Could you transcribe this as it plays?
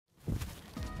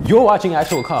You're watching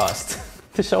Actual Cost,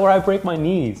 the show where I break my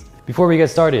knees. Before we get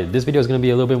started, this video is going to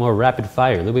be a little bit more rapid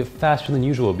fire, a little bit faster than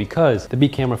usual because the B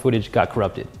camera footage got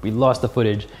corrupted. We lost the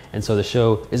footage, and so the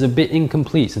show is a bit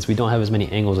incomplete since we don't have as many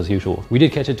angles as usual. We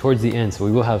did catch it towards the end, so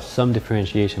we will have some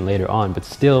differentiation later on, but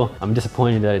still, I'm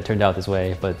disappointed that it turned out this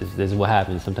way, but this is what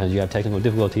happens. Sometimes you have technical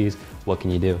difficulties. What can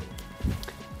you do?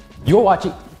 You're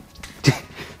watching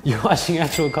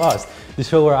Actual Cost, the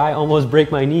show where I almost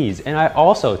break my knees, and I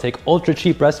also take ultra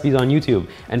cheap recipes on YouTube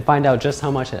and find out just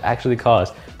how much it actually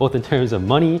costs, both in terms of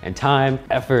money and time,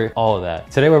 effort, all of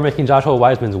that. Today we're making Joshua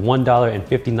Weissman's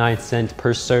 $1.59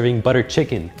 per serving butter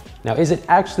chicken. Now, is it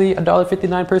actually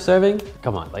 $1.59 per serving?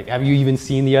 Come on, like, have you even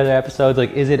seen the other episodes?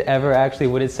 Like, is it ever actually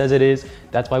what it says it is?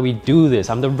 That's why we do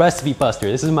this. I'm the recipe buster.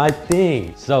 This is my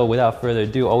thing. So without further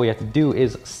ado, all we have to do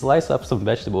is slice up some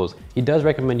vegetables. He does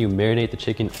recommend you marinate the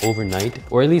chicken overnight,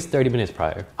 or at least 30 minutes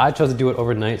prior. I chose to do it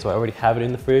overnight, so I already have it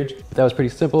in the fridge. That was pretty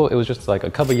simple. It was just like a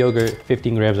cup of yogurt,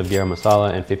 15 grams of garam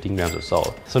masala, and 15 grams of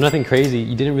salt. So nothing crazy.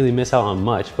 You didn't really miss out on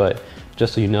much, but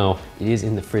just so you know, it is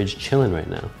in the fridge chilling right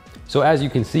now. So as you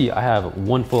can see, I have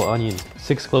 1 full onion,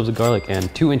 6 cloves of garlic, and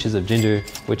 2 inches of ginger,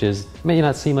 which may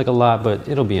not seem like a lot, but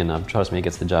it'll be enough. Trust me, it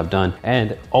gets the job done.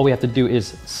 And all we have to do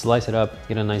is slice it up,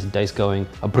 get a nice dice going,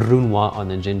 a brunoise on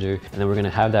the ginger, and then we're gonna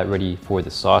have that ready for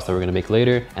the sauce that we're gonna make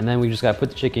later. And then we just gotta put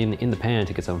the chicken in the pan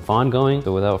to get some fond going.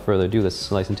 So without further ado, let's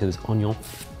slice into this onion.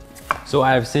 So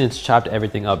I have since chopped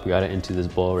everything up, got it into this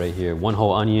bowl right here. 1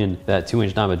 whole onion, that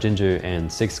 2-inch knob of ginger,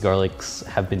 and 6 garlics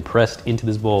have been pressed into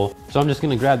this bowl. So I'm just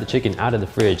gonna grab the chicken out of the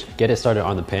fridge, get it started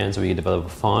on the pan so we can develop a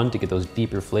fond to get those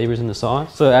deeper flavors in the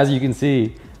sauce. So as you can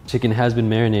see, chicken has been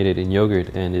marinated in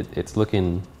yogurt and it's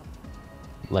looking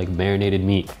like marinated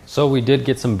meat. So we did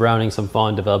get some browning, some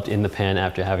fond developed in the pan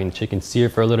after having the chicken sear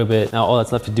for a little bit. Now all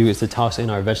that's left to do is to toss in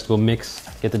our vegetable mix,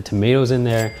 get the tomatoes in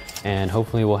there, and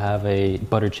hopefully we'll have a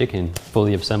butter chicken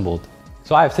fully assembled.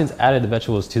 So I have since added the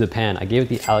vegetables to the pan. I gave it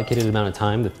the allocated amount of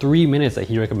time, the 3 minutes that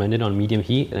he recommended on medium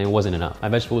heat, and it wasn't enough. My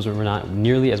vegetables were not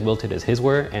nearly as wilted as his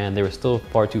were, and they were still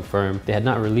far too firm. They had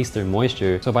not released their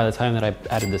moisture, so by the time that I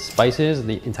added the spices,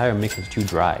 the entire mix was too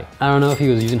dry. I don't know if he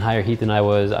was using higher heat than I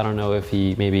was. I don't know if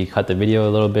he maybe cut the video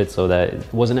a little bit so that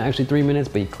it wasn't actually 3 minutes,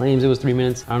 but he claims it was 3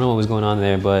 minutes. I don't know what was going on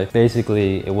there, but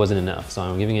basically it wasn't enough. So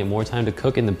I'm giving it more time to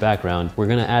cook in the background. We're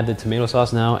gonna add the tomato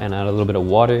sauce now and add a little bit of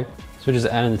water. So we're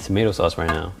just adding the tomato sauce right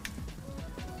now.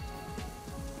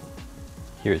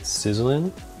 Here it's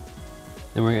sizzling.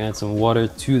 Then we're gonna add some water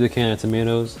to the can of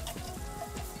tomatoes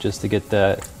just to get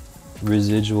that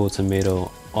residual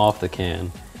tomato off the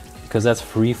can, because that's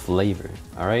free flavor,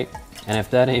 all right? And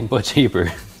if that ain't but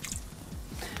cheaper,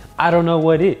 I don't know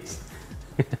what is.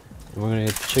 We're gonna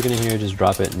get the chicken in here, just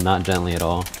drop it, not gently at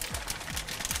all.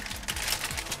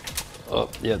 Oh,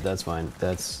 yeah, that's fine.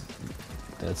 That's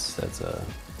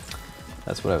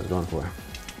what I was going for.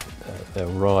 That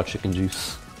raw chicken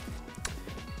juice.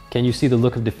 Can you see the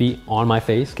look of defeat on my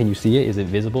face? Can you see it? Is it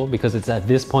visible? Because it's at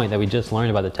this point that we just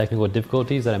learned about the technical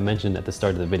difficulties that I mentioned at the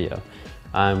start of the video.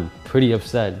 I'm pretty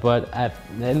upset, but at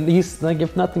least, like,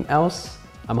 if nothing else,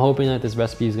 I'm hoping that this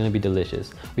recipe is gonna be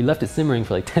delicious. We left it simmering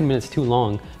for like 10 minutes too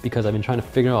long because I've been trying to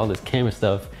figure out all this camera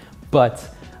stuff, but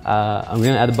I'm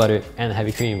gonna add the butter and the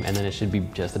heavy cream, and then it should be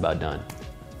just about done.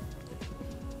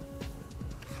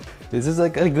 This is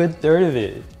like a good third of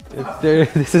it.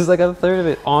 This is like a third of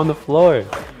it on the floor.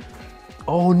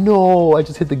 Oh no, I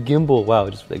just hit the gimbal. Wow,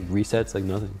 it just like resets like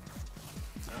nothing.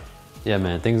 Yeah,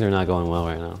 man, things are not going well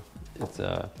right now. It's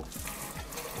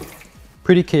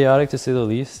pretty chaotic to say the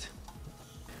least.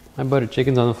 My butter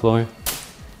chicken's on the floor.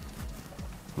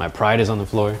 My pride is on the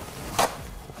floor.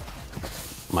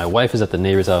 My wife is at the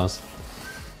neighbor's house.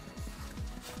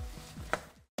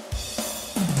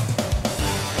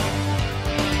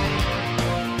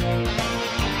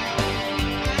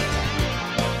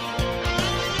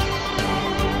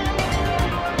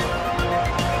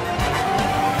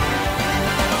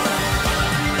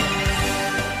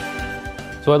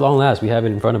 So at long last, we have it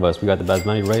in front of us. We got the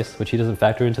basmati rice, which he doesn't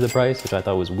factor into the price, which I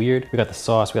thought was weird. We got the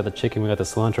sauce, we got the chicken, we got the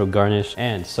cilantro garnish.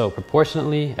 And so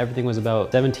proportionately, everything was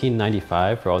about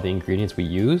 $17.95 for all the ingredients we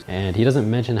used. And he doesn't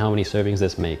mention how many servings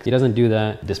this makes. He doesn't do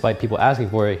that. Despite people asking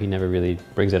for it, he never really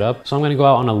brings it up. So I'm gonna go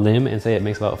out on a limb and say it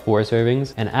makes about 4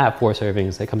 servings. And at 4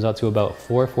 servings, it comes out to about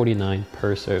 $4.49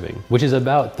 per serving, which is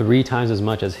about 3 times as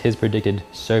much as his predicted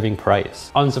serving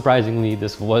price. Unsurprisingly,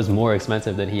 this was more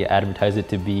expensive than he advertised it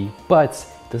to be, but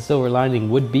the silver lining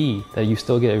would be that you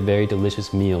still get a very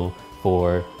delicious meal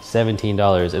for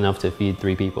 $17, enough to feed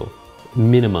 3 people.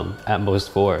 Minimum, at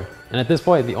most 4. And at this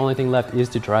point, the only thing left is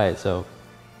to try it, so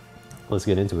let's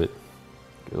get into it.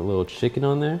 Get a little chicken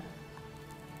on there.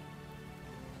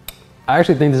 I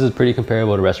actually think this is pretty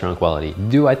comparable to restaurant quality.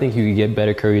 Do I think you could get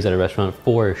better curries at a restaurant?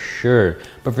 For sure.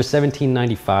 But for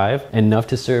 $17.95, enough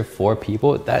to serve 4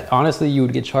 people, that honestly, you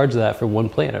would get charged that for 1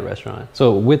 plate at a restaurant.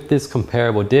 So with this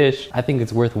comparable dish, I think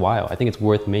it's worthwhile. I think it's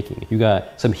worth making. You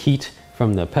got some heat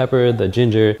from the pepper, the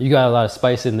ginger. You got a lot of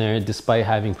spice in there despite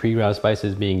having pre-ground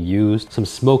spices being used. Some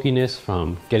smokiness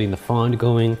from getting the fond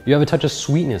going. You have a touch of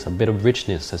sweetness, a bit of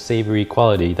richness, a savory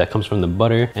quality that comes from the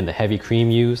butter and the heavy cream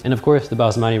used. And of course, the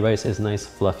basmati rice is nice,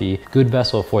 fluffy, good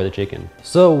vessel for the chicken.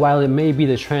 So while it may be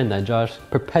the trend that Josh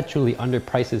perpetually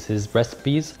underprices his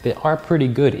recipes, they are pretty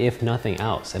good if nothing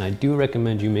else. And I do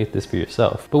recommend you make this for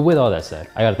yourself. But with all that said,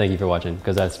 I gotta thank you for watching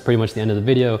because that's pretty much the end of the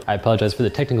video. I apologize for the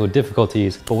technical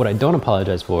difficulties, but what I don't apologize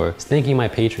for is thanking my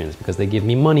patrons because they give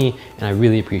me money and I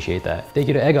really appreciate that. Thank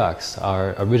you to 𝘕𝘚𝑗,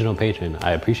 our original patron.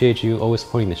 I appreciate you always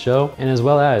supporting the show, and as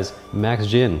well as Max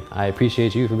Jin. I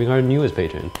appreciate you for being our newest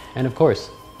patron. And of course,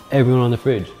 everyone on the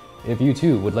fridge. If you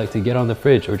too would like to get on the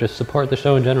fridge or just support the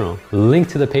show in general, link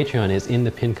to the Patreon is in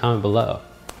the pinned comment below.